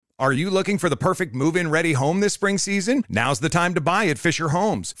Are you looking for the perfect move-in ready home this spring season? Now's the time to buy at Fisher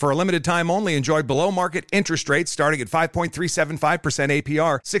Homes. For a limited time only, enjoy below-market interest rates starting at 5.375%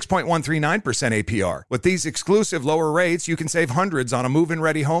 APR, 6.139% APR. With these exclusive lower rates, you can save hundreds on a move-in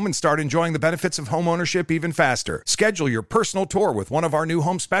ready home and start enjoying the benefits of homeownership even faster. Schedule your personal tour with one of our new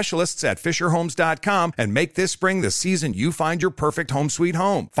home specialists at FisherHomes.com and make this spring the season you find your perfect home sweet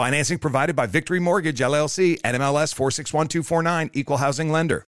home. Financing provided by Victory Mortgage, LLC, NMLS 461249, Equal Housing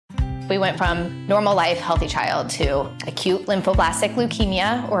Lender. We went from normal life, healthy child to acute lymphoblastic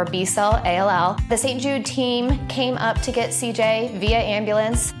leukemia or B-cell ALL. The St. Jude team came up to get CJ via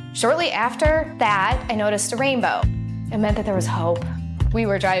ambulance. Shortly after that, I noticed a rainbow. It meant that there was hope. We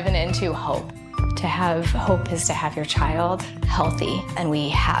were driving into hope. To have hope is to have your child healthy, and we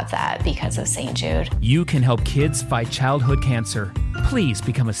have that because of St. Jude. You can help kids fight childhood cancer. Please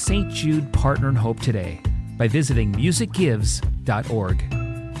become a St. Jude Partner in Hope today by visiting musicgives.org.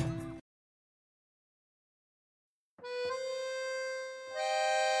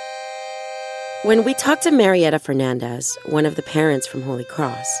 When we talked to Marietta Fernandez, one of the parents from Holy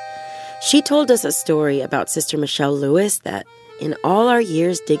Cross, she told us a story about Sister Michelle Lewis that, in all our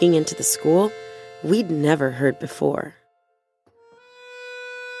years digging into the school, we'd never heard before.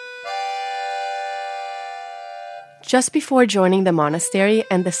 Just before joining the monastery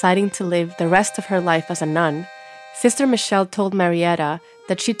and deciding to live the rest of her life as a nun, Sister Michelle told Marietta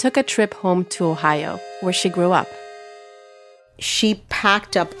that she took a trip home to Ohio, where she grew up. She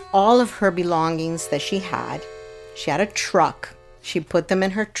packed up all of her belongings that she had. She had a truck. She put them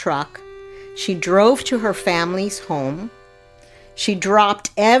in her truck. She drove to her family's home. She dropped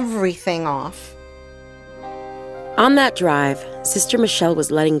everything off. On that drive, Sister Michelle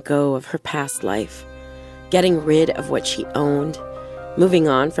was letting go of her past life, getting rid of what she owned, moving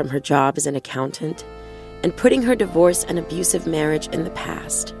on from her job as an accountant, and putting her divorce and abusive marriage in the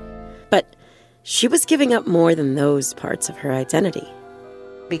past. But she was giving up more than those parts of her identity.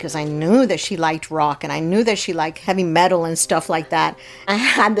 Because I knew that she liked rock and I knew that she liked heavy metal and stuff like that. I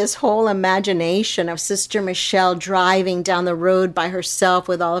had this whole imagination of Sister Michelle driving down the road by herself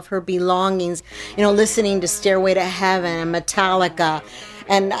with all of her belongings, listening to Stairway to Heaven and Metallica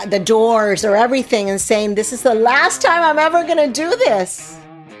and The Doors or everything and saying, this is the last time I'm ever going to do this.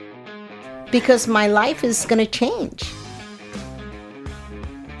 Because my life is going to change.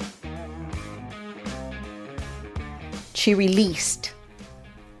 She released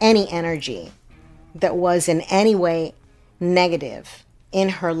any energy that was in any way negative in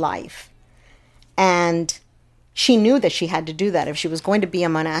her life. And she knew that she had to do that. If she was going to be a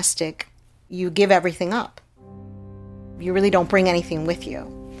monastic, you give everything up. You really don't bring anything with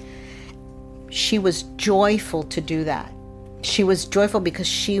you. She was joyful to do that. She was joyful because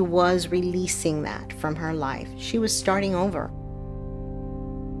she was releasing that from her life. She was starting over.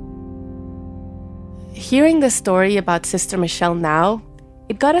 Hearing the story about Sister Michelle now,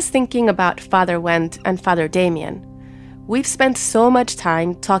 it got us thinking about Father Wendt and Father Damien. We've spent so much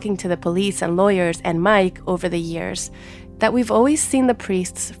time talking to the police and lawyers and Mike over the years that we've always seen the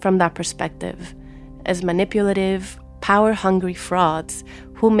priests from that perspective, as manipulative, power-hungry frauds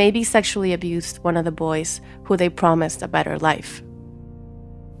who maybe sexually abused one of the boys who they promised a better life.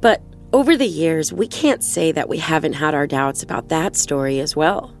 But over the years, we can't say that we haven't had our doubts about that story as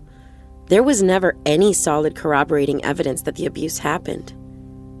well. There was never any solid corroborating evidence that the abuse happened.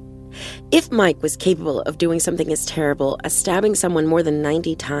 If Mike was capable of doing something as terrible as stabbing someone more than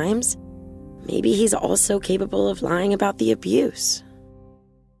 90 times, maybe he's also capable of lying about the abuse.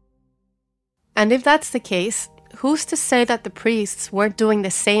 And if that's the case, who's to say that the priests weren't doing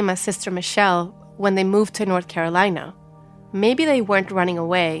the same as Sister Michelle when they moved to North Carolina? Maybe they weren't running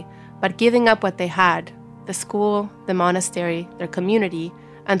away, but giving up what they had, the school, the monastery, their community,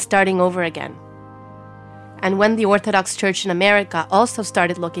 and starting over again. And when the Orthodox Church in America also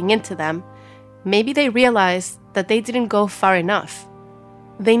started looking into them, maybe they realized that they didn't go far enough.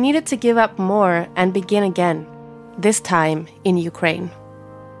 They needed to give up more and begin again, this time in Ukraine.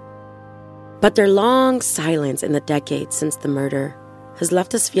 But their long silence in the decades since the murder has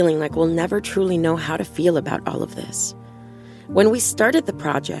left us feeling like we'll never truly know how to feel about all of this. When we started the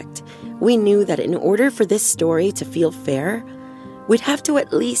project, we knew that in order for this story to feel fair, we'd have to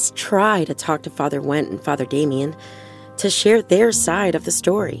at least try to talk to Father Wendt and Father Damien to share their side of the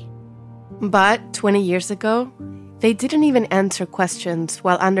story. But 20 years ago, they didn't even answer questions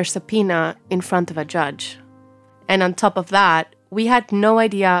while under subpoena in front of a judge. And on top of that, we had no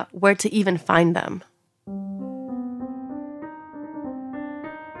idea where to even find them.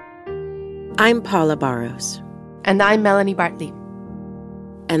 I'm Paula Barros. And I'm Melanie Bartley.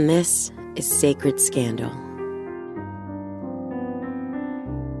 And this is Sacred Scandal.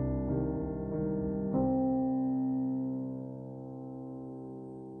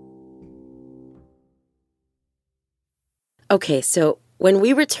 Okay, so when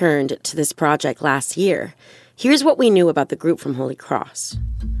we returned to this project last year, here's what we knew about the group from Holy Cross.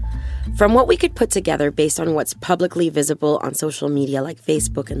 From what we could put together based on what's publicly visible on social media like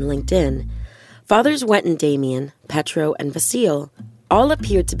Facebook and LinkedIn, Fathers Went and Damien, Petro, and Vasil all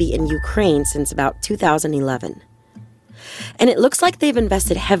appeared to be in Ukraine since about 2011. And it looks like they've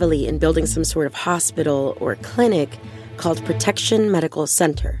invested heavily in building some sort of hospital or clinic called Protection Medical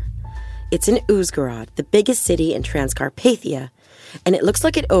Center. It's in Uzhgorod, the biggest city in Transcarpathia, and it looks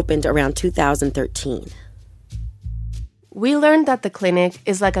like it opened around 2013. We learned that the clinic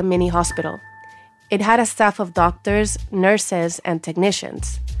is like a mini hospital. It had a staff of doctors, nurses, and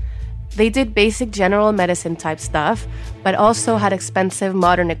technicians. They did basic general medicine type stuff, but also had expensive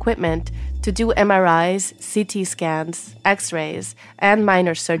modern equipment to do MRIs, CT scans, X-rays, and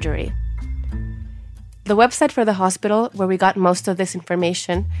minor surgery. The website for the hospital, where we got most of this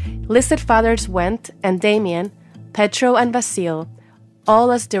information, listed Fathers Went and Damien, Petro and Vasil,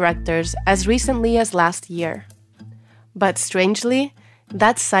 all as directors as recently as last year. But strangely,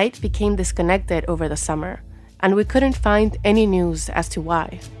 that site became disconnected over the summer, and we couldn't find any news as to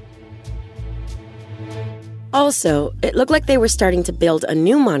why. Also, it looked like they were starting to build a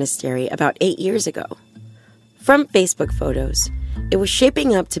new monastery about 8 years ago. From Facebook photos, it was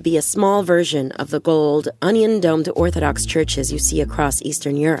shaping up to be a small version of the gold, onion-domed Orthodox churches you see across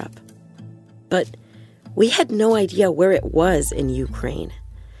Eastern Europe. But we had no idea where it was in Ukraine.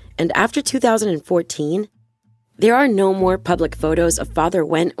 And after 2014, there are no more public photos of Father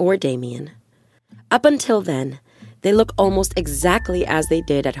Went or Damien. Up until then, they look almost exactly as they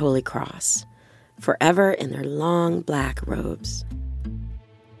did at Holy Cross, forever in their long black robes.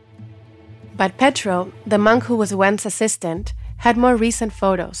 But Petro, the monk who was Went's assistant, had more recent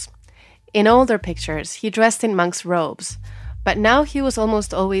photos. In older pictures, he dressed in monk's robes, but now he was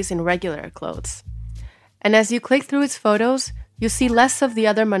almost always in regular clothes. And as you click through his photos, you see less of the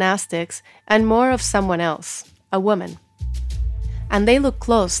other monastics and more of someone else, a woman. And they look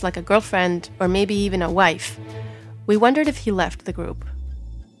close, like a girlfriend or maybe even a wife. We wondered if he left the group.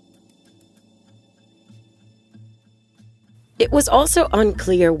 It was also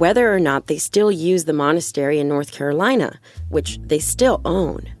unclear whether or not they still use the monastery in North Carolina, which they still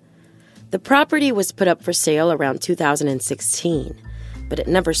own. The property was put up for sale around 2016, but it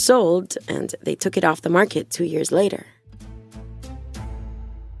never sold, and they took it off the market 2 years later.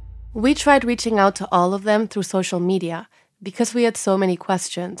 We tried reaching out to all of them through social media because we had so many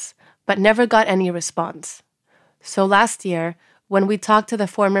questions, but never got any response. So last year, when we talked to the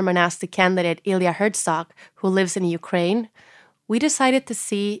former monastic candidate Ilya Herzog, who lives in Ukraine, we decided to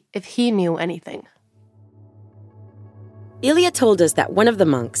see if he knew anything. Ilya told us that one of the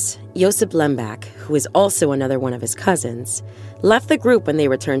monks, Josip Lembak, who is also another one of his cousins, left the group when they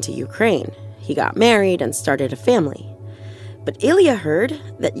returned to Ukraine. He got married and started a family. But Ilya heard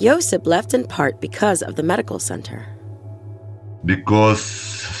that Josip left in part because of the medical center.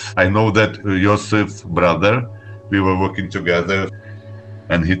 Because I know that Josip's brother, we were working together,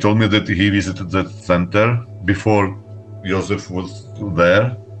 and he told me that he visited that center before Joseph was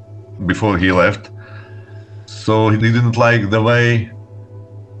there, before he left. So he didn't like the way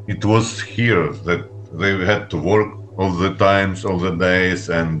it was here, that they had to work all the times, all the days,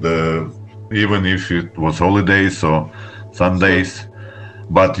 and even if it was holidays or Sundays.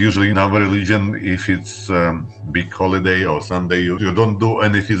 But usually in our religion, if it's big holiday or Sunday, you don't do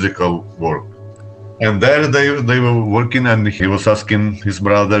any physical work. And there they were working, and he was asking his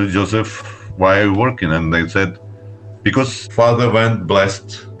brother Joseph, why are you working? And they said, because Father Went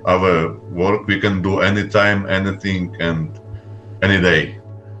blessed our work, we can do anytime, anything, and any day,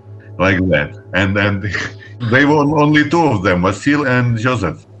 like that. And they were only two of them, Vasil and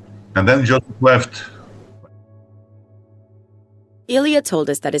Joseph. And then Joseph left. Ilya told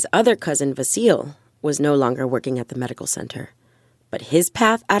us that his other cousin, Vasil, was no longer working at the medical center. But his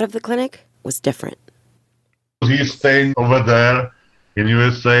path out of the clinic was different. He's staying over there in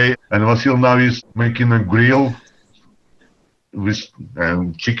USA, and Vasil now is making a grill with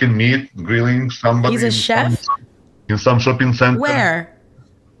chicken meat, grilling somebody. He's a chef? In some shopping center. Where?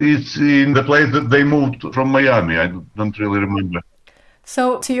 It's in the place that they moved from Miami. I don't really remember.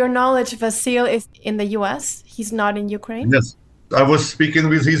 So, to your knowledge, Vasil is in the US? He's not in Ukraine? Yes. I was speaking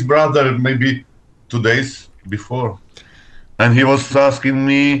with his brother maybe 2 days before. And he was asking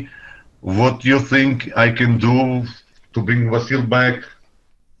me, what you think I can do to bring Vasil back?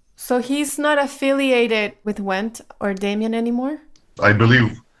 So he's not affiliated with Went or Damien anymore? I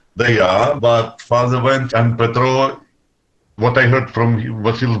believe they are, but Father Went and Petro, what I heard from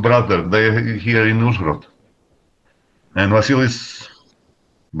Vasil's brother, they're here in Uzhgorod. And Vasil is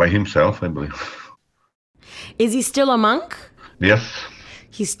by himself, I believe. Is he still a monk? Yes.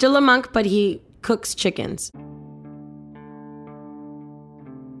 He's still a monk, but he cooks chickens.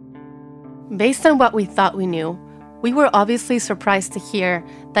 Based on what we thought we knew, we were obviously surprised to hear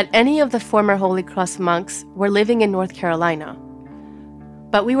that any of the former Holy Cross monks were living in North Carolina.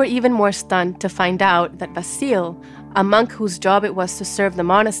 But we were even more stunned to find out that Vasil, a monk whose job it was to serve the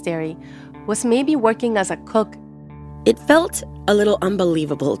monastery, was maybe working as a cook. It felt a little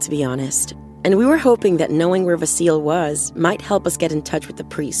unbelievable, to be honest, and we were hoping that knowing where Vasil was might help us get in touch with the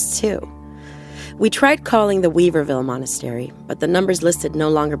priests, too. We tried calling the Weaverville Monastery, but the numbers listed no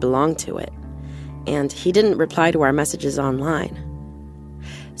longer belonged to it, and he didn't reply to our messages online.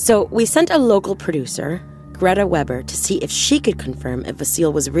 So we sent a local producer, Greta Weber, to see if she could confirm if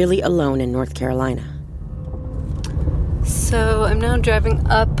Vasil was really alone in North Carolina. So I'm now driving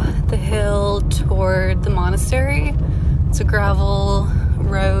up the hill toward the monastery. It's a gravel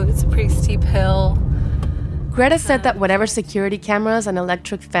road. It's a pretty steep hill. Greta said that whatever security cameras and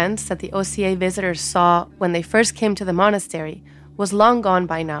electric fence that the OCA visitors saw when they first came to the monastery was long gone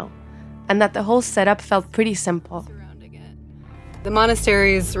by now, and that the whole setup felt pretty simple. The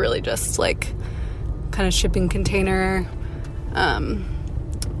monastery is really just like kind of shipping container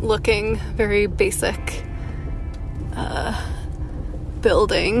looking, very basic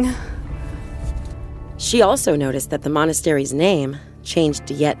building. She also noticed that the monastery's name changed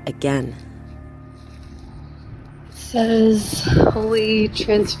yet again. It says Holy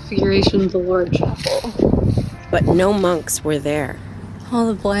Transfiguration of the Lord Chapel. But no monks were there. All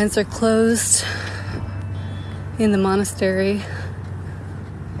the blinds are closed in the monastery.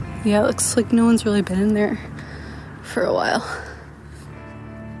 Yeah, it looks like no one's really been in there for a while.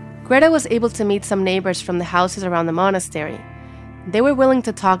 Greta was able to meet some neighbors from the houses around the monastery. They were willing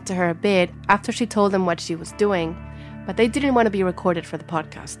to talk to her a bit after she told them what she was doing, but they didn't want to be recorded for the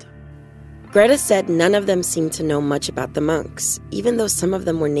podcast. Greta said none of them seemed to know much about the monks, even though some of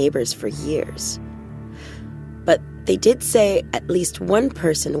them were neighbors for years. But they did say at least one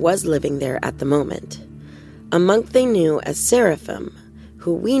person was living there at the moment, a monk they knew as Seraphim,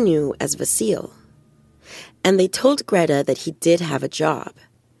 who we knew as Vasil. And they told Greta that he did have a job.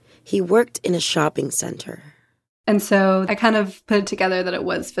 He worked in a shopping center. And so I kind of put it together that it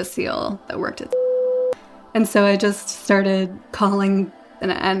was Vasil that worked at. And so I just started calling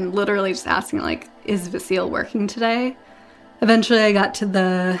and literally just asking, like, is Vasil working today? Eventually I got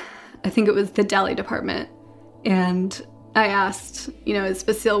to I think it was the deli department. And I asked, is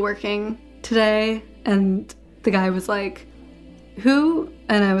Vasil working today? And the guy was like, who?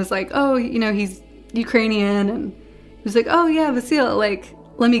 And I was like, oh, he's Ukrainian. And he was like, oh yeah, Vasil, like,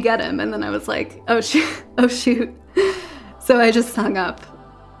 let me get him. And then I was like, oh shoot. So I just hung up.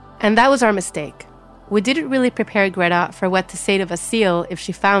 And that was our mistake. We didn't really prepare Greta for what to say to Vasil if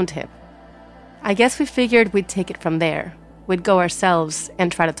she found him. I guess we figured we'd take it from there. We'd go ourselves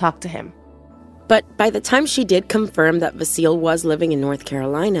and try to talk to him. But by the time she did confirm that Vasil was living in North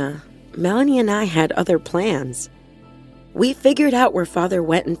Carolina, Melanie and I had other plans. We figured out where Father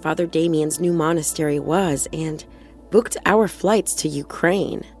Wet and Father Damien's new monastery was and booked our flights to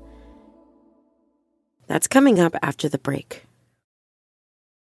Ukraine. That's coming up after the break.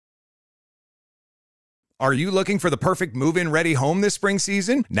 Are you looking for the perfect move-in ready home this spring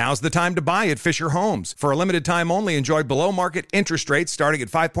season? Now's the time to buy at Fisher Homes. For a limited time only, enjoy below-market interest rates starting at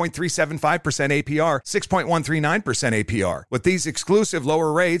 5.375% APR, 6.139% APR. With these exclusive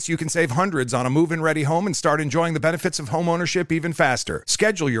lower rates, you can save hundreds on a move-in ready home and start enjoying the benefits of homeownership even faster.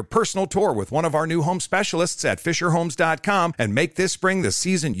 Schedule your personal tour with one of our new home specialists at FisherHomes.com and make this spring the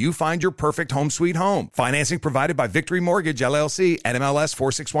season you find your perfect home sweet home. Financing provided by Victory Mortgage, LLC, NMLS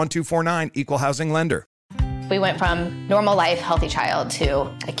 461249, Equal Housing Lender. We went from normal life, healthy child to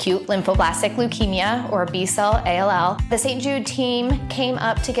acute lymphoblastic leukemia or B-cell ALL. The St. Jude team came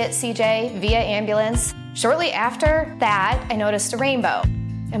up to get CJ via ambulance. Shortly after that, I noticed a rainbow.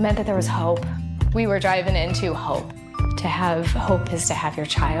 It meant that there was hope. We were driving into hope. To have hope is to have your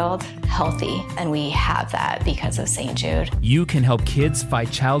child healthy, and we have that because of St. Jude. You can help kids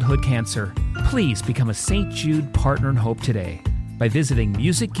fight childhood cancer. Please become a St. Jude Partner in Hope today by visiting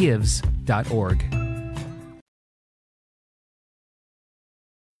musicgives.org.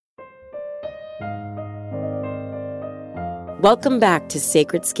 Welcome back to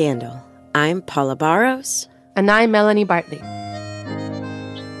Sacred Scandal. I'm Paula Barros. And I'm Melanie Bartley.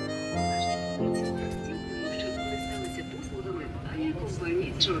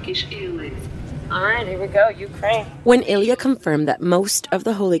 All right, here we go, Ukraine. When Ilya confirmed that most of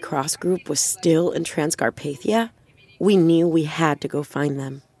the Holy Cross group was still in Transcarpathia, we knew we had to go find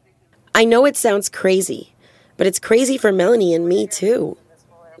them. I know it sounds crazy, but it's crazy for Melanie and me too.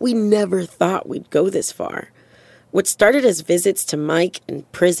 We never thought we'd go this far. What started as visits to Mike in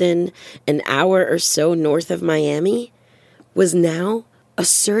prison an hour or so north of Miami was now a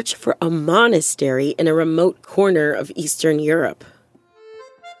search for a monastery in a remote corner of Eastern Europe.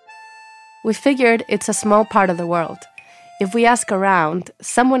 We figured it's a small part of the world. If we ask around,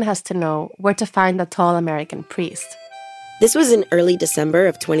 someone has to know where to find a tall American priest. This was in early December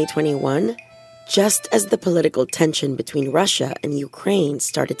of 2021, just as the political tension between Russia and Ukraine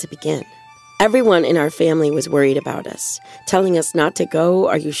started to begin. Everyone in our family was worried about us, telling us not to go.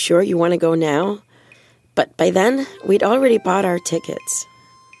 Are you sure you want to go now? But by then, we'd already bought our tickets.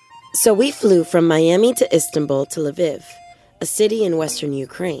 So we flew from Miami to Istanbul to Lviv, a city in western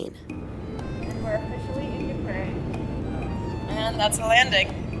Ukraine. And we're officially in Ukraine. And that's a landing.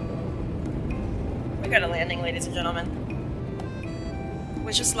 We got a landing, ladies and gentlemen.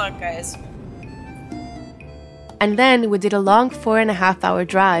 Wish us luck, guys. And then we did a long 4.5-hour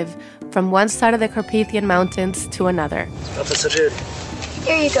drive from one side of the Carpathian Mountains to another.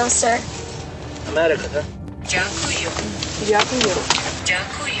 Here you go, sir. America, huh?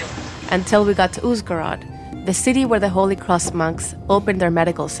 Until we got to Uzhgorod, the city where the Holy Cross monks opened their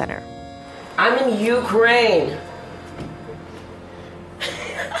medical center. I'm in Ukraine.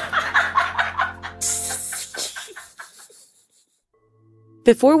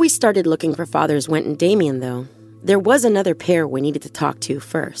 Before we started looking for Fathers Went and Damien, though, there was another pair we needed to talk to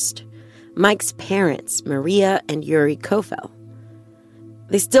first. Mike's parents, Maria and Yuri Kofel.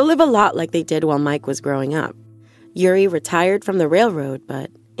 They still live a lot like they did while Mike was growing up. Yuri retired from the railroad, but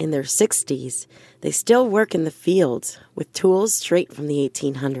in their 60s, they still work in the fields with tools straight from the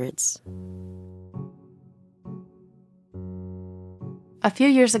 1800s. A few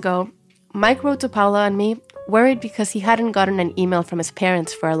years ago, Mike wrote to Paula and me, worried because he hadn't gotten an email from his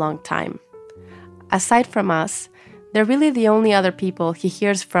parents for a long time. Aside from us, they're really the only other people he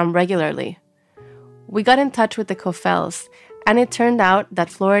hears from regularly. We got in touch with the Kofels, and it turned out that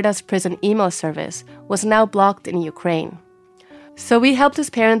Florida's prison email service was now blocked in Ukraine. So we helped his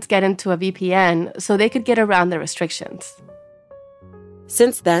parents get into a VPN so they could get around the restrictions.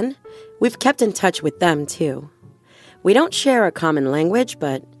 Since then, we've kept in touch with them, too. We don't share a common language,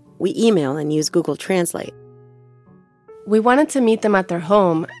 but we email and use Google Translate. We wanted to meet them at their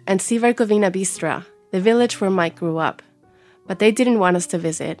home and see Verkhovina Bystra, the village where Mike grew up. But they didn't want us to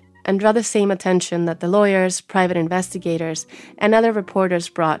visit and draw the same attention that the lawyers, private investigators, and other reporters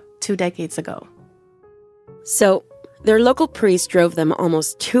brought 2 decades ago. So, their local priest drove them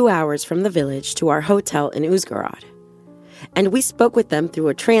almost 2 hours from the village to our hotel in Uzhgorod. And we spoke with them through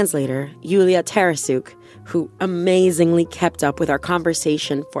a translator, Yulia Tarasuk, who amazingly kept up with our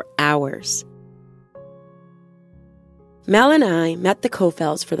conversation for hours. Mel and I met the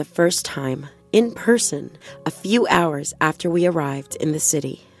Kofels for the first time, in person, a few hours after we arrived in the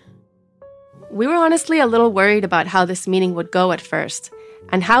city. We were honestly a little worried about how this meeting would go at first,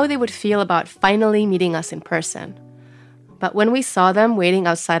 and how they would feel about finally meeting us in person. But when we saw them waiting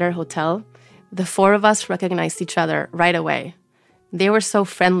outside our hotel, the 4 of us recognized each other right away. They were so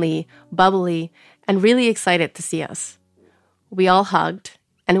friendly, bubbly, and really excited to see us. We all hugged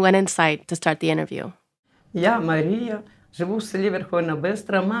and went inside to start the interview. Я Марія, живу в селі Верховна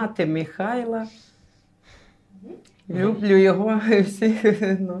Бистра, мати Михайла. Люблю його всіх.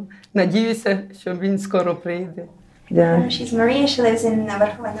 Надіюся, що він скоро прийде. She's Maria, she lives in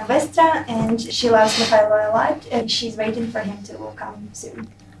Verkhovna Bystra, and she loves Mikhailo a lot. She's waiting for him to come soon.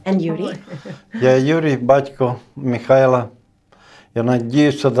 And Yuri? Я Юрій, батько Михайла. Я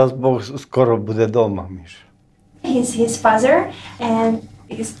надіюся, дасть Бог, скоро буде вдома, Міша. He's his father, and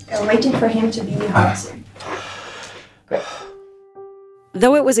he's waiting for him to be home soon. Great.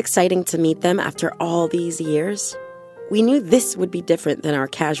 Though it was exciting to meet them after all these years, we knew this would be different than our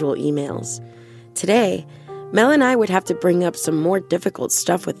casual emails. Today, Mel and I would have to bring up some more difficult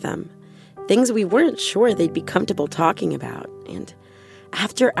stuff with them, things we weren't sure they'd be comfortable talking about. And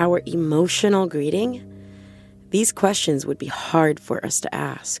after our emotional greeting, these questions would be hard for us to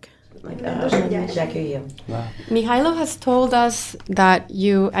ask. Mikhailo has told us that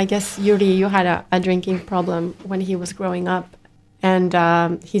Yuri, you had a drinking problem when he was growing up, and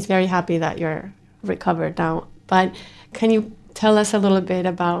he's very happy that you're recovered now. But can you tell us a little bit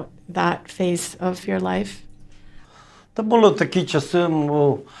about that phase of your life? Та були такі часи,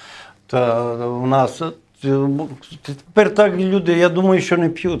 у нас, тепер так люди, я думаю, що не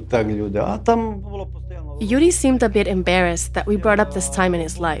п'ють так люди, а там було постійно. Yuri seemed a bit embarrassed that we brought up this time in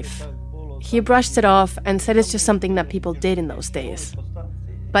his life. He brushed it off and said it's just something that people did in those days.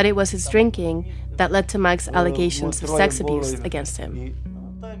 But it was his drinking that led to Mike's allegations of sex abuse against him.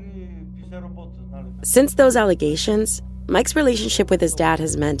 Since those allegations, Mike's relationship with his dad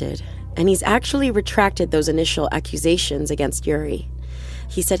has mended, and he's actually retracted those initial accusations against Yuri.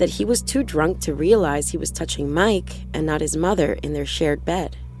 He said that he was too drunk to realize he was touching Mike and not his mother in their shared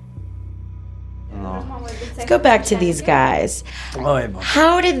bed. Let's go back to these guys.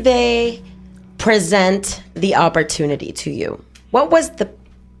 How did they present the opportunity to you? What was the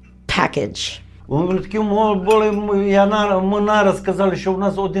package? Ми сказали, що в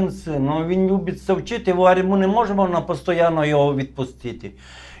нас один син, він любить се вчити, ми не можемо на постійно його відпустити.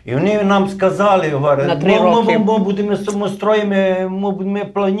 І вони нам сказали, ми строїмо, ми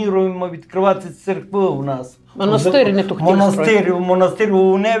плануємо відкривати церкву у нас. Монастир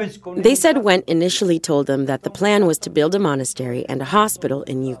у Невицькому. They said Wendt initially told them that the plan was to build a monastery and a hospital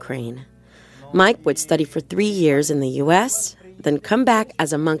in Ukraine. Mike would study for 3 years in the U.S., then come back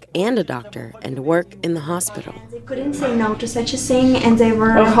as a monk and a doctor and work in the hospital. They couldn't say no to such a thing, and they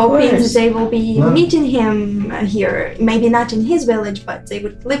were hoping they will be meeting him here, maybe not in his village, but they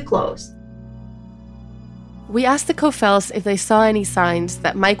would live close. We asked the Kofels if they saw any signs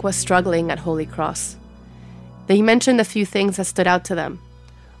that Mike was struggling at Holy Cross. They mentioned a few things that stood out to them,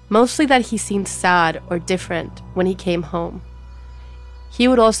 mostly that he seemed sad or different when he came home. He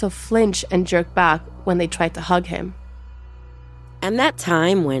would also flinch and jerk back when they tried to hug him. And that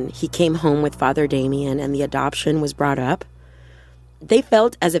time when he came home with Father Damien and the adoption was brought up, they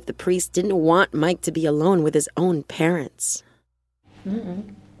felt as if the priest didn't want Mike to be alone with his own parents. So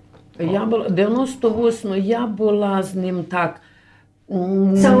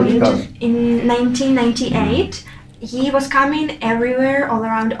in 1998, he was coming everywhere, all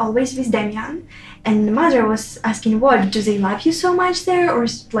around, always with Damian. And the mother was asking, what, do they love you so much there? Or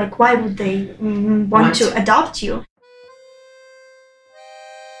like, why would they want to adopt you?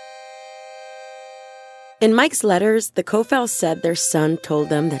 In Mike's letters, the Kofels said their son told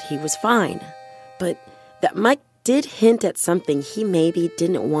them that he was fine, but that Mike did hint at something he maybe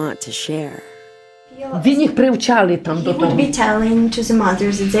didn't want to share. He would be telling to the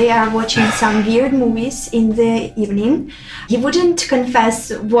mothers that they are watching some weird movies in the evening. He wouldn't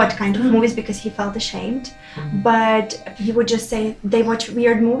confess what kind of movies because he felt ashamed, but he would just say they watch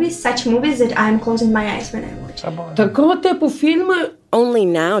weird movies, such movies that I'm closing my eyes when I watch them. Only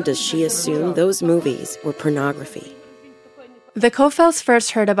now does she assume those movies were pornography. The Kofels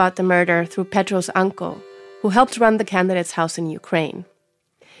first heard about the murder through Petro's uncle, who helped run the candidate's house in Ukraine.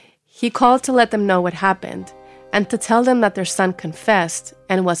 He called to let them know what happened and to tell them that their son confessed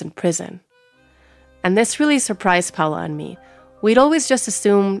and was in prison. And this really surprised Paula and me. We'd always just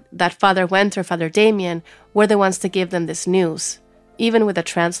assumed that Father Wendt or Father Damien were the ones to give them this news, even with a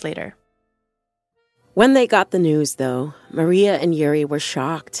translator. When they got the news, though, Maria and Yuri were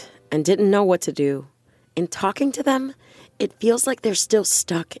shocked and didn't know what to do. In talking to them, it feels like they're still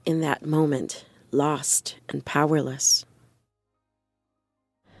stuck in that moment, lost and powerless.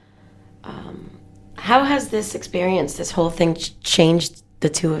 How has this experience, this whole thing, changed the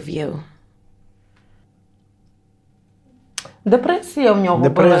two of you? Депресія в нього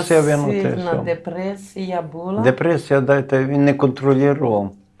була сильна, депресія була. Депресія, дайте, він не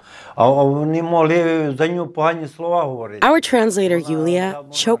контролював. Our translator, Yulia,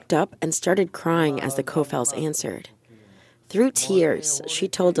 choked up and started crying as the Kofels answered. Through tears, she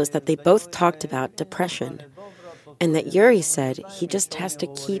told us that they both talked about depression, and that Yuri said he just has to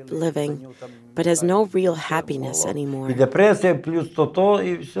keep living, but has no real happiness anymore.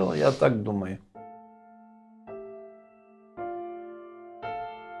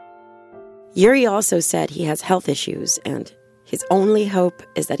 Yuri also said he has health issues, and his only hope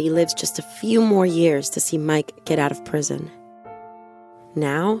is that he lives just a few more years to see Mike get out of prison.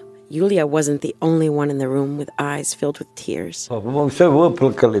 Now, Yulia wasn't the only one in the room with eyes filled with tears.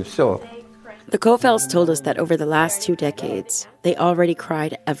 The Kofels told us that over the last 2 decades, they already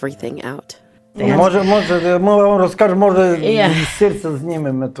cried everything out.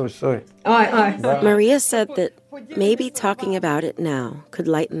 Maria said that maybe talking about it now could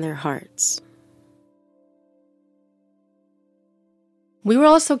lighten their hearts. We were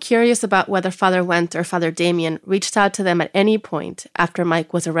also curious about whether Father Wendt or Father Damien reached out to them at any point after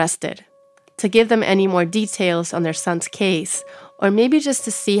Mike was arrested, to give them any more details on their son's case, or maybe just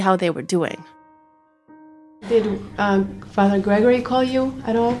to see how they were doing. Did Father Gregory call you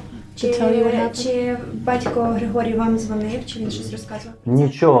at all to tell you what happened?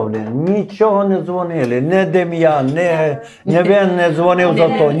 Нічого не дзвонили, не Дем'ян, не він не дзвонив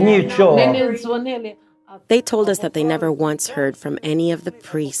за то, нічого. They told us that they never once heard from any of the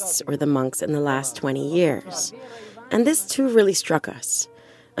priests or the monks in the last 20 years. And this too really struck us.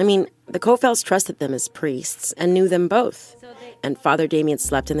 I mean, the Kofels trusted them as priests and knew them both. And Father Damien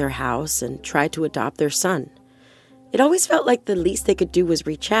slept in their house and tried to adopt their son. It always felt like the least they could do was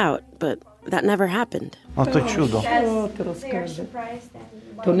reach out, but that never happened. То чудо.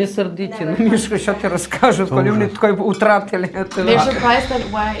 То не сердіться на Мішку, що ти розкажеш, коли вони таке втратили. They're surprised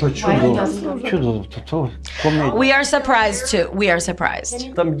that why he doesn't. Чудо, то комедія. We are surprised too. We are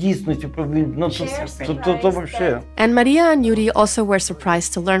surprised. Там дійсності, ну то вообще. And Maria and Yuri also were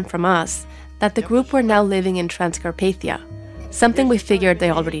surprised to learn from us that the group were now living in Transcarpathia, something we figured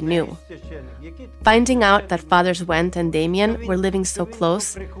they already knew. Finding out that Fathers Wendt and Damien were living so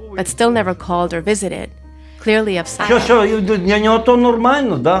close, but still never called or visited, clearly upset. Для нього то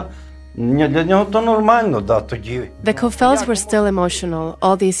нормально, да? Для нього то нормально, да, тоді. The Kofels were still emotional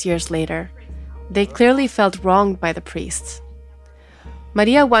all these years later. They clearly felt wronged by the priests.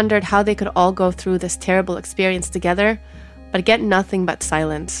 Maria wondered how they could all go through this terrible experience together, but get nothing but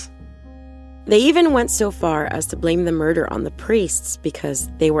silence. They even went so far as to blame the murder on the priests because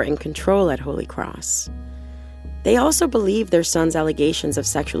they were in control at Holy Cross. They also believed their son's allegations of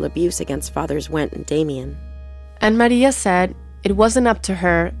sexual abuse against Fathers Wendt and Damien. And Maria said it wasn't up to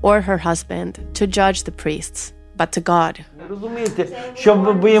her or her husband to judge the priests, but to God. Розумієте,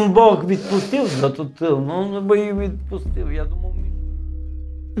 щоб їм Бог відпустив за ту, ну би їм відпустив, я думав.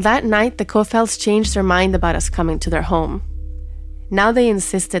 That night, the Kofels changed their mind about us coming to their home. Now they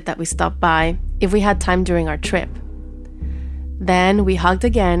insisted that we stop by if we had time during our trip. Then we hugged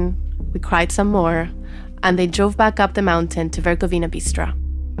again, we cried some more, and they drove back up the mountain to Verkhovina Bystra.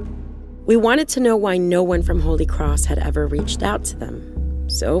 We wanted to know why no one from Holy Cross had ever reached out to them.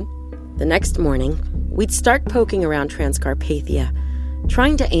 So, the next morning, we'd start poking around Transcarpathia,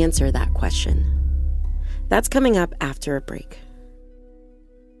 trying to answer that question. That's coming up after a break.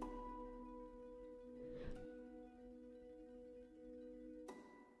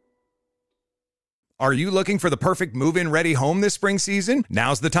 Are you looking for the perfect move-in ready home this spring season?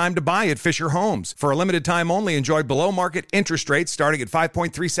 Now's the time to buy at Fisher Homes. For a limited time only, enjoy below-market interest rates starting at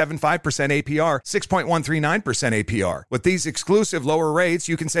 5.375% APR, 6.139% APR. With these exclusive lower rates,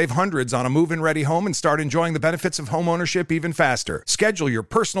 you can save hundreds on a move-in ready home and start enjoying the benefits of homeownership even faster. Schedule your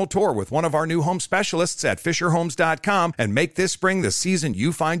personal tour with one of our new home specialists at FisherHomes.com and make this spring the season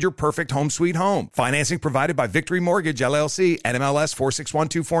you find your perfect home sweet home. Financing provided by Victory Mortgage, LLC, NMLS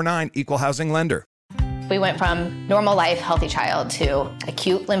 461249, Equal Housing Lender. We went from normal life, healthy child to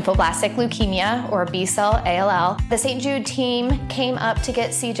acute lymphoblastic leukemia or B-cell ALL. The St. Jude team came up to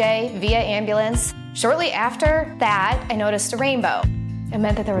get CJ via ambulance. Shortly after that, I noticed a rainbow. It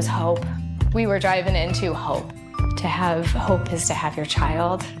meant that there was hope. We were driving into hope. To have hope is to have your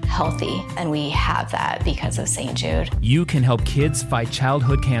child healthy, and we have that because of St. Jude. You can help kids fight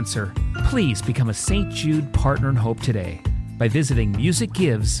childhood cancer. Please become a St. Jude Partner in Hope today by visiting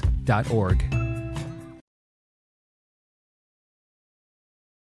musicgives.org.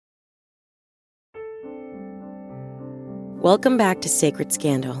 Welcome back to Sacred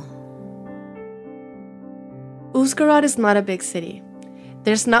Scandal. Uzhgorod is not a big city.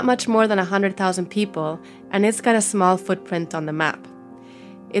 There's not much more than 100,000 people, and it's got a small footprint on the map.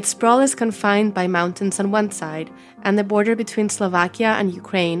 Its sprawl is confined by mountains on one side and the border between Slovakia and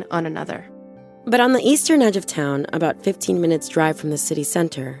Ukraine on another. But on the eastern edge of town, about 15 minutes drive from the city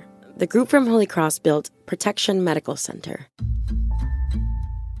center, the group from Holy Cross built Protection Medical Center.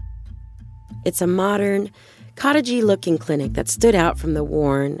 It's a modern, cottagey-looking clinic that stood out from the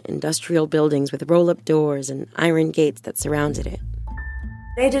worn, industrial buildings with roll-up doors and iron gates that surrounded it.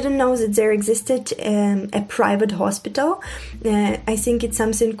 I didn't know that there existed a private hospital. I think it's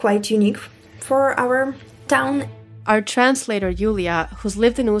something quite unique for our town. Our translator, Yulia, who's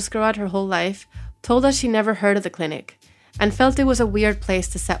lived in Uzhgorod her whole life, told us she never heard of the clinic and felt it was a weird place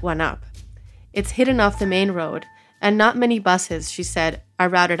to set one up. It's hidden off the main road, and not many buses, she said, are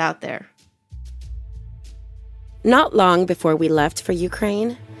routed out there. Not long before we left for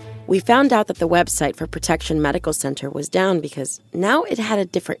Ukraine, we found out that the website for Protection Medical Center was down because now it had a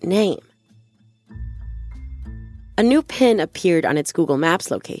different name. A new pin appeared on its Google Maps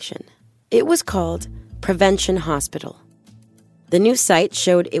location. It was called Prevention Hospital. The new site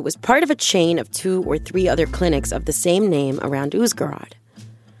showed it was part of a chain of 2 or 3 other clinics of the same name around Uzhgorod.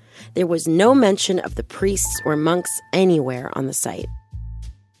 There was no mention of the priests or monks anywhere on the site.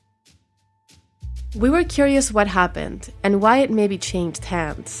 We were curious what happened and why it maybe changed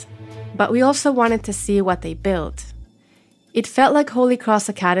hands. But we also wanted to see what they built. It felt like Holy Cross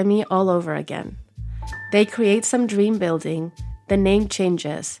Academy all over again. They create some dream building, the name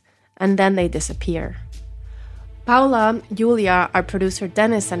changes, and then they disappear. Paula, Yulia, our producer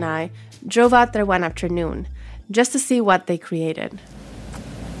Dennis, and I drove out there one afternoon just to see what they created.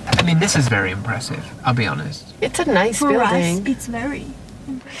 I mean, this is very impressive, I'll be honest. It's a nice For building. us, it's very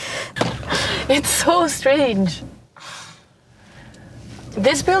impressive. It's so strange.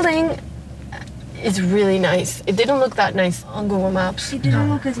 This building is really nice. It didn't look that nice on Google Maps. It didn't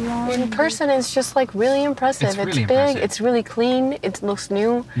look as long. In person, it's just like really impressive. It's really big. impressive. It's really clean. It looks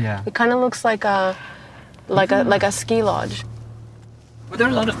new. Yeah. It kind of looks like a ski lodge. Were there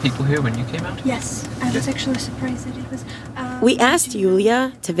a lot of people here when you came out? Yes, I was actually surprised that it was. We asked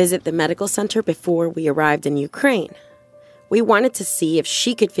Yulia to visit the medical center before we arrived in Ukraine. We wanted to see if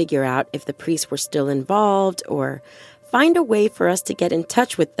she could figure out if the priests were still involved or find a way for us to get in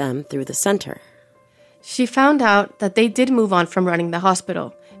touch with them through the center. She found out that they did move on from running the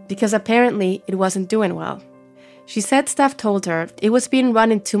hospital because apparently it wasn't doing well. She said staff told her it was being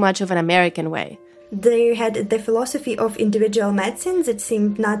run in too much of an American way. They had the philosophy of individual medicine that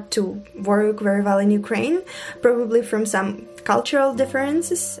seemed not to work very well in Ukraine, probably from some cultural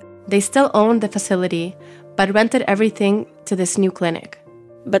differences. They still owned the facility, but rented everything to this new clinic.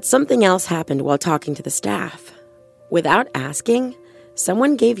 But something else happened while talking to the staff. Without asking,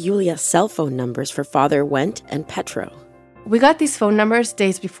 someone gave Yulia cell phone numbers for Father Wendt and Petro. We got these phone numbers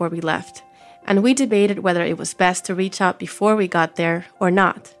days before we left, and we debated whether it was best to reach out before we got there or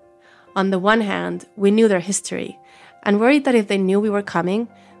not. On the one hand, we knew their history, and worried that if they knew we were coming,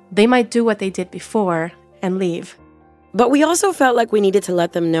 they might do what they did before and leave. But we also felt like we needed to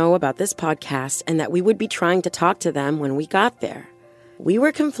let them know about this podcast and that we would be trying to talk to them when we got there. We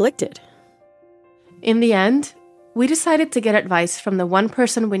were conflicted. In the end, we decided to get advice from the one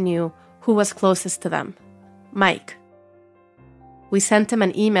person we knew who was closest to them, Mike. We sent him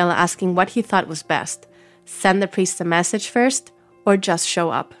an email asking what he thought was best, send the priest a message first, or just show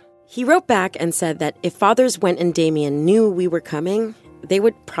up. He wrote back and said that if Fathers Wendt and Damien knew we were coming, they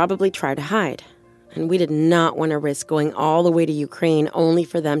would probably try to hide. And we did not want to risk going all the way to Ukraine only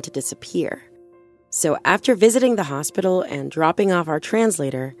for them to disappear. So after visiting the hospital and dropping off our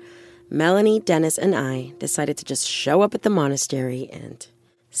translator, Melanie, Dennis, and I decided to just show up at the monastery and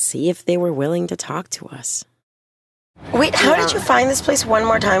see if they were willing to talk to us. Wait, how did you find this place one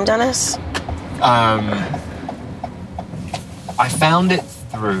more time, Dennis? I found it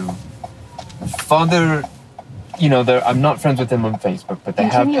through Father, I'm not friends with them on Facebook, but they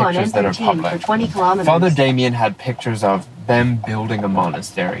have pictures that are public. 20 kilometers. Father Damien had pictures of them building a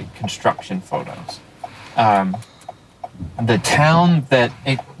monastery, construction photos. The town that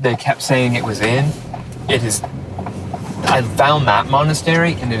they kept saying it was in, I found that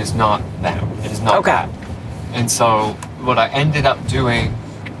monastery and it is not them. It is not that. And so what I ended up doing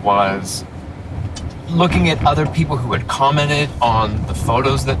was looking at other people who had commented on the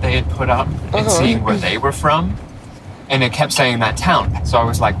photos that they had put up and seeing where they were from. And it kept saying that town. So I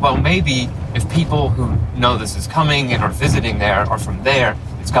was like, well, maybe if people who know this is coming and are visiting there are from there,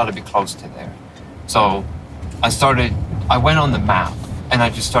 it's got to be close to there. So I went on the map and I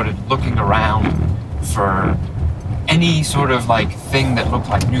just started looking around for any sort of thing that looked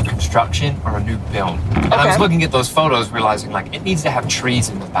like new construction or a new build. And I was looking at those photos, realizing it needs to have trees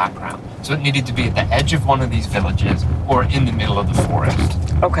in the background. So it needed to be at the edge of one of these villages or in the middle of the forest.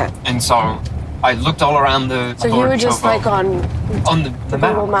 Okay. And so I looked all around the So you were just on the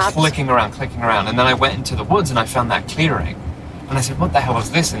map, clicking around. And then I went into the woods and I found that clearing. And I said, what the hell is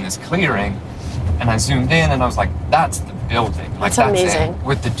this in this clearing? And I zoomed in and I was like, that's the building. That's amazing. It.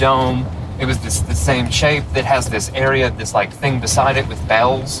 With the dome. It was the same shape that has this area, this thing beside it with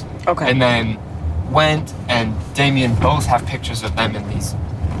bells. Okay. And then Wendt and Damien both have pictures of them in these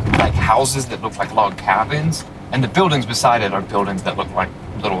houses that look like log cabins. And the buildings beside it are buildings that look like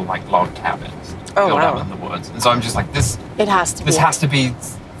little log cabins built out in the woods. And so I'm just like, this has to be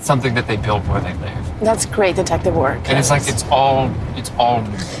something that they built where they live. That's great detective work. And it's all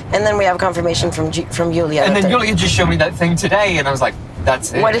new. And then we have confirmation from Yulia. And then Yulia just showed me that thing today, and I was like,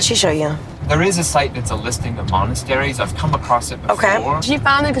 that's it. What did she show you? There is a site that's a listing of monasteries. I've come across it before. Okay. She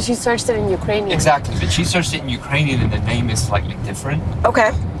found it because she searched it in Ukrainian. Exactly, but she searched it in Ukrainian and the name is slightly different.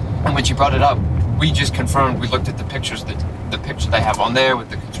 Okay. And when she brought it up, we just confirmed, we looked at the pictures, the picture they have on there with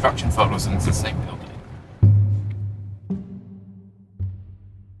the construction photos, and it's the same building.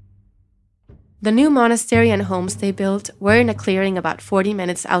 The new monastery and homes they built were in a clearing about 40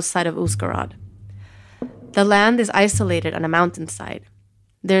 minutes outside of Uzhgorod. The land is isolated on a mountainside.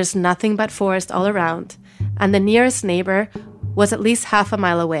 There's nothing but forest all around, and the nearest neighbor was at least half a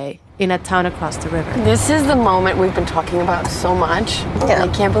mile away in a town across the river. This is the moment we've been talking about so much. Yeah. I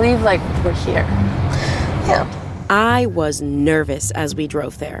can't believe we're here. Yeah. I was nervous as we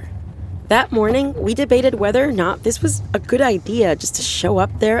drove there. That morning, we debated whether or not this was a good idea just to show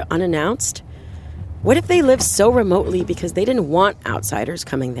up there unannounced. What if they lived so remotely because they didn't want outsiders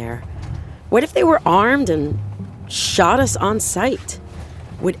coming there? What if they were armed and shot us on sight?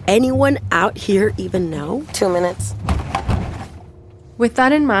 Would anyone out here even know? 2 minutes. With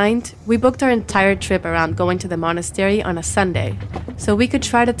that in mind, we booked our entire trip around going to the monastery on a Sunday, so we could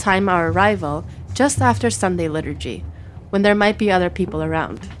try to time our arrival just after Sunday liturgy, when there might be other people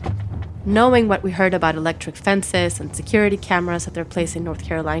around. Knowing what we heard about electric fences and security cameras at their place in North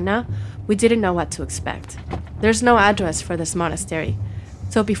Carolina, we didn't know what to expect. There's no address for this monastery,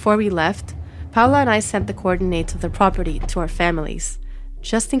 so before we left, Paula and I sent the coordinates of the property to our families,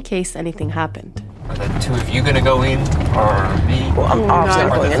 just in case anything happened. Are the two of you gonna go in, or me? Well, I'm obviously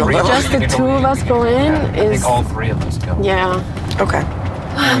going in. Just the two of us go in I think all three of us go. Yeah. Okay.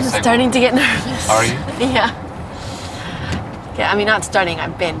 I'm starting to get nervous. Are you? Yeah. Yeah, I mean, not starting,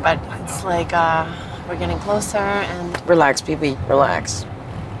 I've been, but it's like, we're getting closer and... Relax, BB, relax.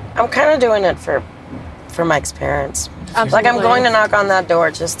 I'm kind of doing it for Mike's parents. Absolutely. Like, I'm going to knock on that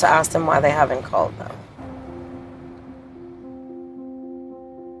door just to ask them why they haven't called them.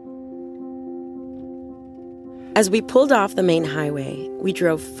 As we pulled off the main highway, we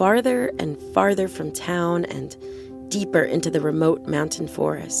drove farther and farther from town and deeper into the remote mountain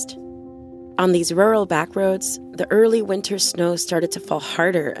forest. On these rural backroads, the early winter snow started to fall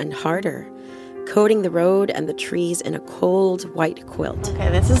harder and harder, coating the road and the trees in a cold white quilt. Okay,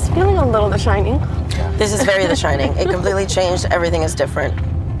 this is feeling a little The Shining. This is very The Shining. It completely changed. Everything is different.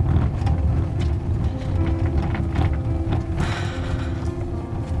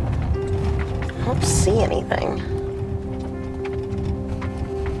 I don't see anything.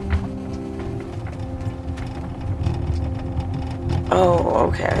 Oh,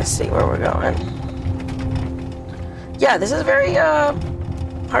 okay, I see where we're going. Yeah, this is very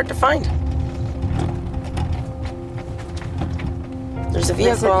hard to find. There's a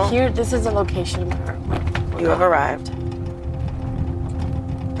vehicle. This is a location where you have arrived.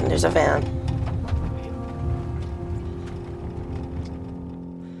 And there's a van.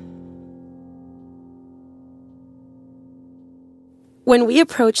 When we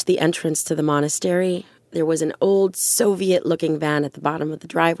approached the entrance to the monastery, there was an old Soviet-looking van at the bottom of the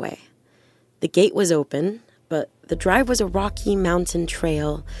driveway. The gate was open, but the drive was a rocky mountain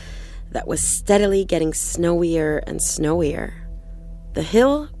trail that was steadily getting snowier and snowier. The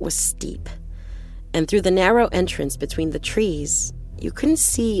hill was steep, and through the narrow entrance between the trees, you couldn't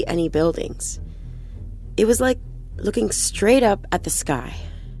see any buildings. It was like looking straight up at the sky.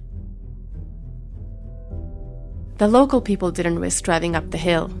 The local people didn't risk driving up the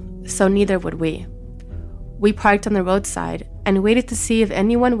hill, so neither would we. We parked on the roadside and waited to see if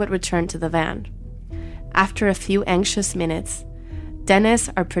anyone would return to the van. After a few anxious minutes,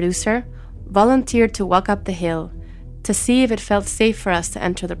 Dennis, our producer, volunteered to walk up the hill to see if it felt safe for us to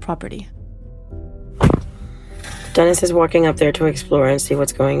enter the property. Dennis is walking up there to explore and see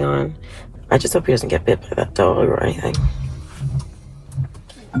what's going on. I just hope he doesn't get bit by that dog or anything.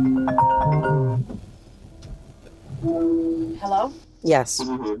 Hello? Yes.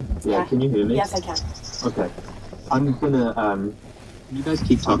 Yeah, can you hear me? Yes, I can. Okay. I'm gonna, can you guys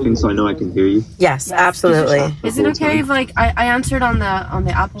keep talking so I know I can hear you? Yes, absolutely. Is it okay if, like, I answered on the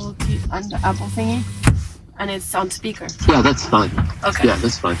Apple thingy, and it's on speaker? Yeah, that's fine. Okay. Yeah,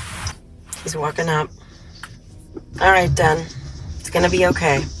 that's fine. He's walking up. All right, Den. It's gonna be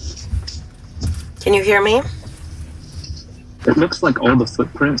okay. Can you hear me? It looks like all the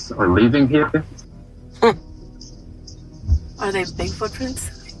footprints are leaving here. Are they big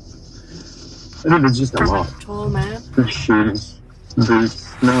footprints? I mean, there's just a lot. Tall man? The shoes,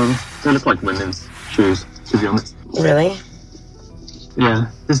 boots. No, they look like women's shoes, to be honest. Really?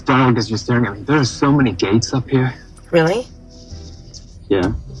 Yeah, this dog is just staring at me. There are so many gates up here. Really?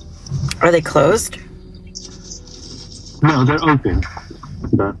 Yeah. Are they closed? No, they're open.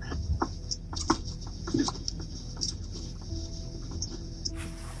 But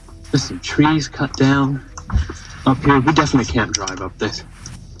there's some trees cut down up here. We definitely can't drive up this.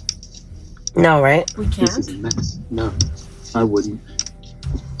 No, right? We This can't? is a mess. No, I wouldn't.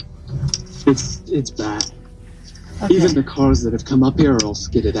 It's bad. Okay. Even the cars that have come up here are all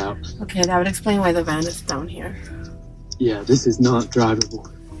skidded out. Okay, that would explain why the van is down here. Yeah, this is not drivable.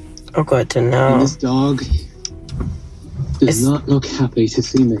 Oh, good to know. And this dog does not look happy to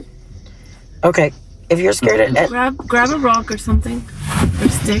see me. Okay, if you're scared of... Grab a rock or something. Or a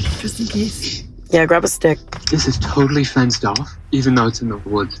stick, just in case. Yeah, grab a stick. This is totally fenced off, even though it's in the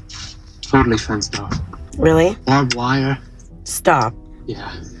woods. Totally fenced off. Really? Barbed wire. Stop.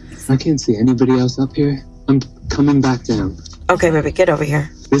 Yeah. I can't see anybody else up here. I'm coming back down. Okay, baby, get over here.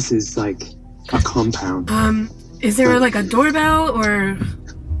 This is like a compound. Is there like a doorbell or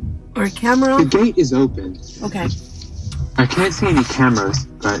a camera? The gate is open. Okay. I can't see any cameras,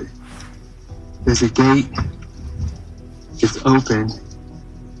 but there's a gate. It's open.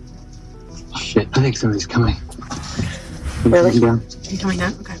 Oh, shit, I think somebody's coming. Really? Down. Are you coming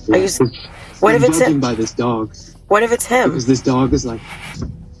down? Okay. Are you? What if it's judging him? by this dog. What if it's him? Because this dog is like...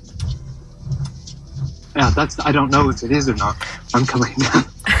 Yeah, I don't know if it is or not. I'm coming down.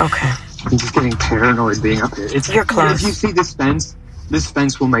 Okay. I'm just getting paranoid being up here. You're close. If you see this fence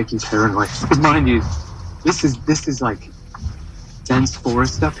will make you paranoid. Because mind you, this is like dense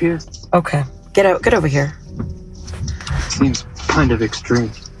forest up here. Okay. Get over here. Seems kind of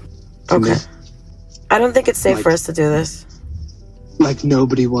extreme. Okay. Me. I don't think it's safe for us to do this. Like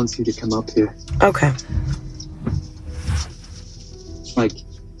nobody wants you to come up here. Okay. Like,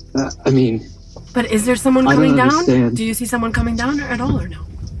 I mean... But is there someone I coming don't down? understand. Do you see someone coming down at all or no?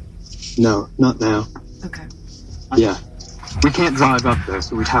 No, not now. Okay. Yeah. We can't drive up there,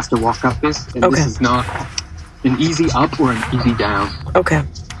 so we'd have to walk up this. And this is not an easy up or an easy down. Okay.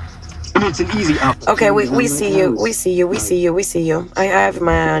 I mean, it's an easy up. Okay, we see you. We see you. We see you. We see you. I have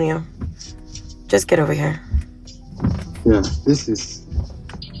my eye on you. Just get over here. Yeah, this is...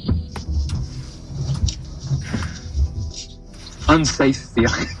 unsafe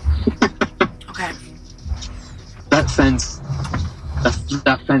feeling. Okay. That fence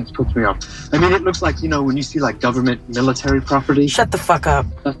puts me off. I mean, it looks like, when you see like government military property. Shut the fuck up.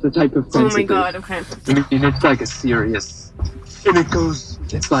 That's the type of fence. Oh my god, okay. I mean, it's like a serious... And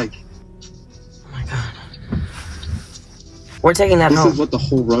it's like... Oh my god. We're taking that home. This is what the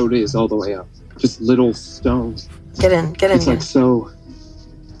whole road is all the way up. Just little stones. Get in It's here. like so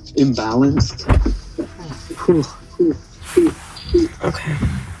imbalanced. Okay.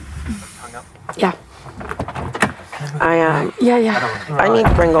 Yeah. I need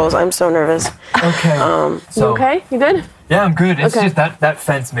Pringles. I'm so nervous. Okay. You okay? You good? Yeah, I'm good. It's Okay. just that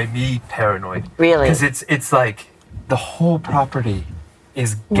fence made me paranoid. Really? Because it's like the whole property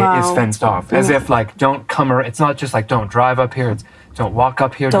is Wow. fenced off. As if like don't come around. It's not just like don't drive up here. It's don't walk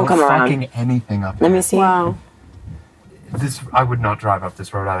up here. Don't come around. fucking anything up here. Let me see. Wow. I would not drive up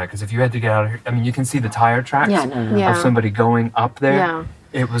this road either. Because if you had to get out of here, I mean, you can see the tire tracks Yeah. of somebody going up there. Yeah.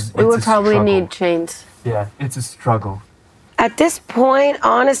 We would probably need chains. Yeah, it's a struggle. At this point,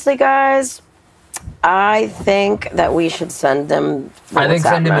 honestly, guys, I think that we should send them the I think WhatsApp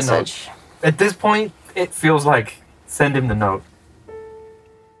send him message. a note. At this point, it feels like send him the note.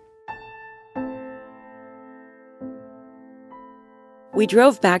 We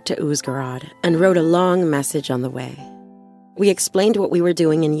drove back to Uzhgorod and wrote a long message on the way. We explained what we were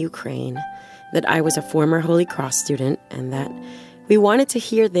doing in Ukraine, that I was a former Holy Cross student, and that we wanted to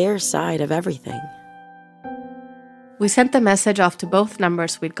hear their side of everything. We sent the message off to both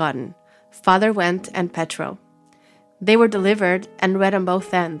numbers we'd gotten, Father Wendt and Petro. They were delivered and read on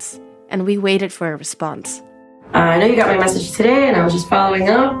both ends, and we waited for a response. I know you got my message today, and I was just following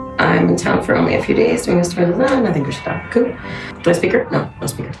up. I'm in town for only a few days doing this tour. I think we should talk. Cool. Do I speaker? No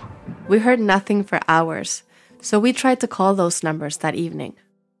speaker. We heard nothing for hours, so we tried to call those numbers that evening.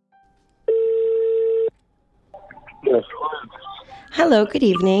 Yes. Hello, good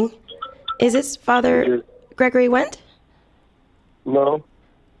evening. Is this Father Gregory Wendt? No.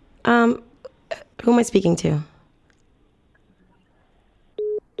 Who am I speaking to?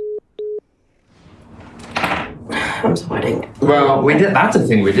 I'm sweating. Well, we did. That's a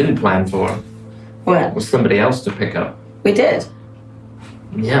thing we didn't plan for. What? Was somebody else to pick up. We did.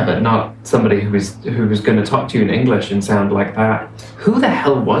 Yeah, but not somebody who was going to talk to you in English and sound like that. Who the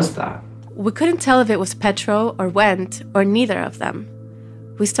hell was that? We couldn't tell if it was Petro or Wendt or neither of them.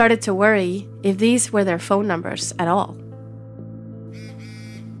 We started to worry if these were their phone numbers at all.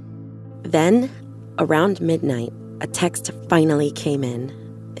 Then, around midnight, a text finally came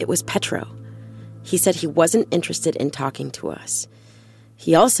in. It was Petro. He said he wasn't interested in talking to us.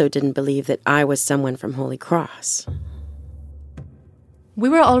 He also didn't believe that I was someone from Holy Cross. We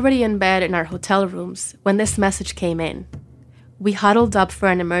were already in bed in our hotel rooms when this message came in. We huddled up for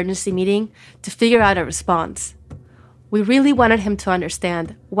an emergency meeting to figure out a response. We really wanted him to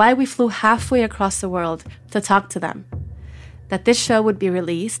understand why we flew halfway across the world to talk to them. That this show would be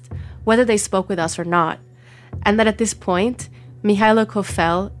released, whether they spoke with us or not, and that at this point, Mihailo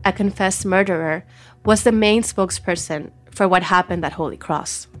Kofel, a confessed murderer, was the main spokesperson for what happened at Holy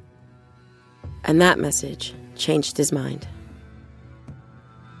Cross. And that message changed his mind.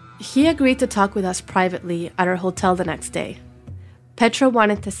 He agreed to talk with us privately at our hotel the next day. Petro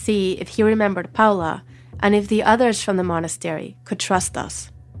wanted to see if he remembered Paula and if the others from the monastery could trust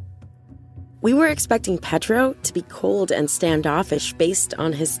us. We were expecting Petro to be cold and standoffish based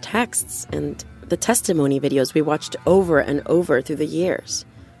on his texts and the testimony videos we watched over and over through the years.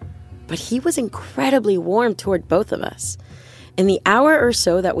 But he was incredibly warm toward both of us. In the hour or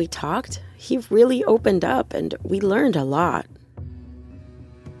so that we talked, he really opened up and we learned a lot.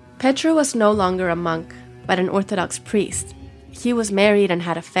 Petro was no longer a monk, but an Orthodox priest. He was married and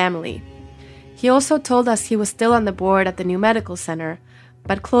had a family. He also told us he was still on the board at the new medical center,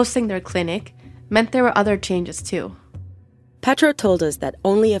 but closing their clinic meant there were other changes too. Petro told us that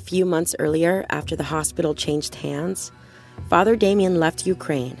only a few months earlier, after the hospital changed hands, Father Damien left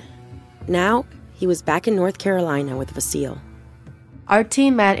Ukraine. Now, he was back in North Carolina with Vasil. Our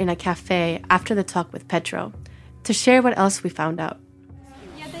team met in a cafe after the talk with Petro to share what else we found out.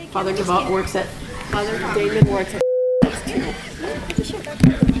 Father Damien works at... They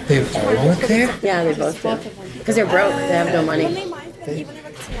all work there? Yeah, they both do. Because they're broke. They have no money.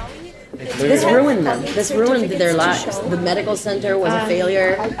 This ruined them. This ruined their lives. The medical center was a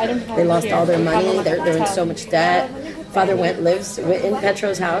failure. They lost all their money. They're in so much debt. Father lives in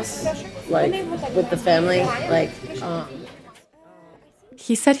Petro's house, like, with the family.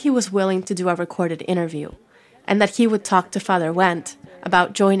 He said he was willing to do a recorded interview and that he would talk to Father Wendt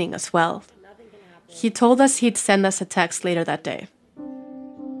about joining as well. He told us he'd send us a text later that day.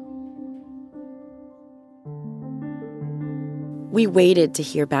 We waited to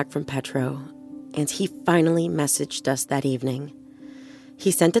hear back from Petro, and he finally messaged us that evening.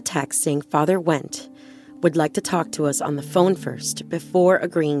 He sent a text saying Father Wendt would like to talk to us on the phone first before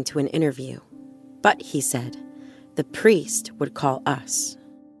agreeing to an interview. But, he said, the priest would call us.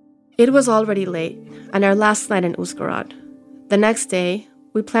 It was already late, and our last night in Uzhgorod. The next day,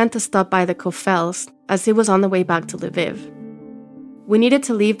 we planned to stop by the Kofels as it was on the way back to Lviv. We needed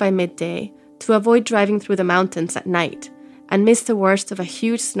to leave by midday to avoid driving through the mountains at night and miss the worst of a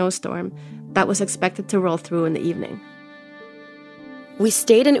huge snowstorm that was expected to roll through in the evening. We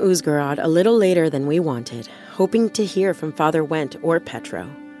stayed in Uzhgorod a little later than we wanted, hoping to hear from Father Wendt or Petro.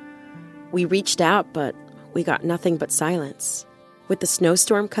 We reached out, but we got nothing but silence. With the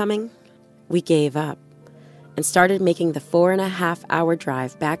snowstorm coming, we gave up and started making the 4.5-hour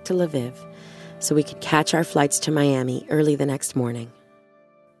drive back to Lviv so we could catch our flights to Miami early the next morning.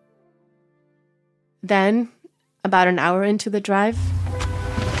 Then, about an hour into the drive...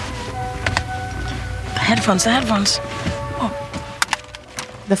 The headphones. Oh.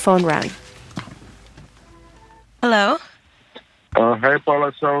 The phone rang. Hello? Hey,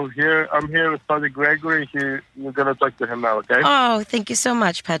 Paula. So I'm here with Father Gregory. You're going to talk to him now, okay? Oh, thank you so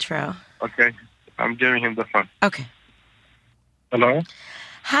much, Petro. Okay. I'm giving him the phone. Okay. Hello?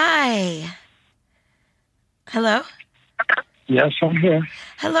 Hi. Hello? Yes, I'm here.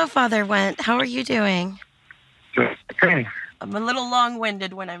 Hello, Father Wendt. How are you doing? Okay. I'm a little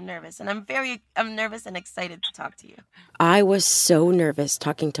long-winded when I'm nervous, and I'm nervous and excited to talk to you. I was so nervous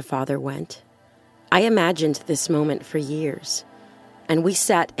talking to Father Wendt. I imagined this moment for years, and we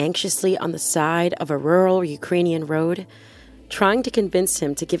sat anxiously on the side of a rural Ukrainian road, trying to convince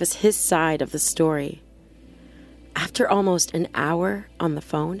him to give us his side of the story. After almost an hour on the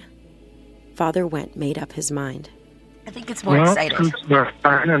phone, Father Wendt made up his mind. I think it's more exciting. We're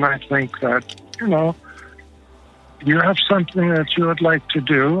fine, and I think that, you have something that you would like to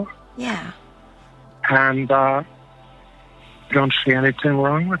do. Yeah. And don't see anything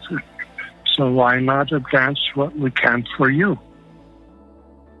wrong with it. So why not advance what we can for you?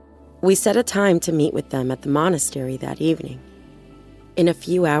 We set a time to meet with them at the monastery that evening. In a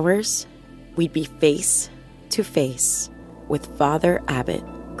few hours, we'd be face to face with Father Abbot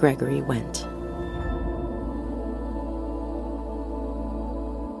Gregory Wendt.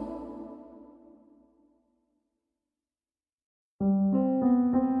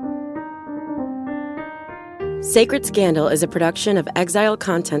 Sacred Scandal is a production of Exile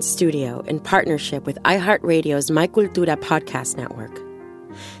Content Studio in partnership with iHeartRadio's My Cultura podcast network.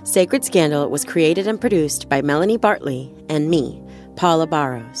 Sacred Scandal was created and produced by Melanie Bartley and me, Paula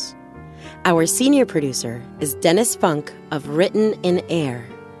Barros. Our senior producer is Dennis Funk of Written in Air.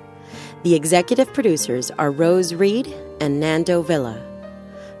 The executive producers are Rose Reed and Nando Villa.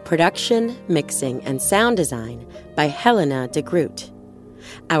 Production, mixing, and sound design by Helena de Groot.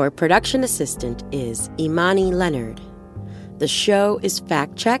 Our production assistant is Imani Leonard. The show is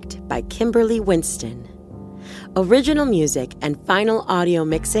fact-checked by Kimberly Winston. Original music and final audio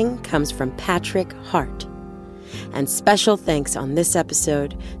mixing comes from Patrick Hart. And special thanks on this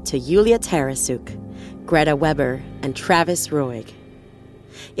episode to Yulia Tarasuk, Greta Weber, and Travis Roig.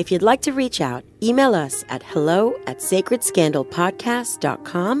 If you'd like to reach out, email us at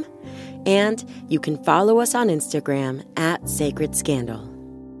hello@sacredscandalpodcast.com, and you can follow us on Instagram @sacredscandal.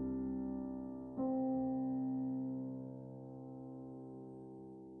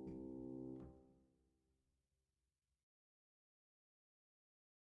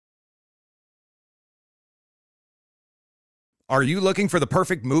 Are you looking for the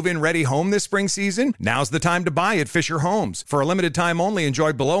perfect move-in ready home this spring season? Now's the time to buy at Fisher Homes. For a limited time only,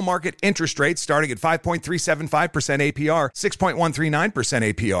 enjoy below-market interest rates starting at 5.375% APR,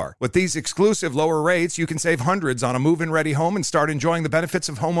 6.139% APR. With these exclusive lower rates, you can save hundreds on a move-in ready home and start enjoying the benefits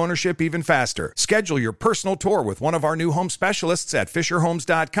of home ownership even faster. Schedule your personal tour with one of our new home specialists at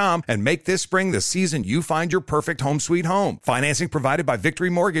FisherHomes.com and make this spring the season you find your perfect home sweet home. Financing provided by Victory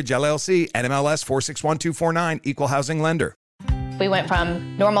Mortgage, LLC, NMLS 461249, Equal Housing Lender. We went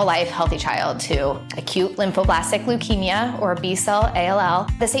from normal life, healthy child to acute lymphoblastic leukemia or B-cell ALL.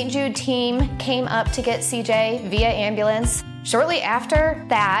 The St. Jude team came up to get CJ via ambulance. Shortly after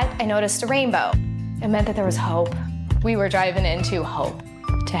that, I noticed a rainbow. It meant that there was hope. We were driving into hope.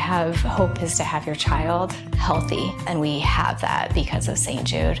 To have hope is to have your child healthy, and we have that because of St.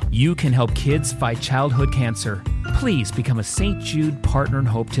 Jude. You can help kids fight childhood cancer. Please become a St. Jude Partner in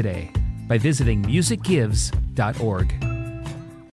Hope today by visiting musicgives.org.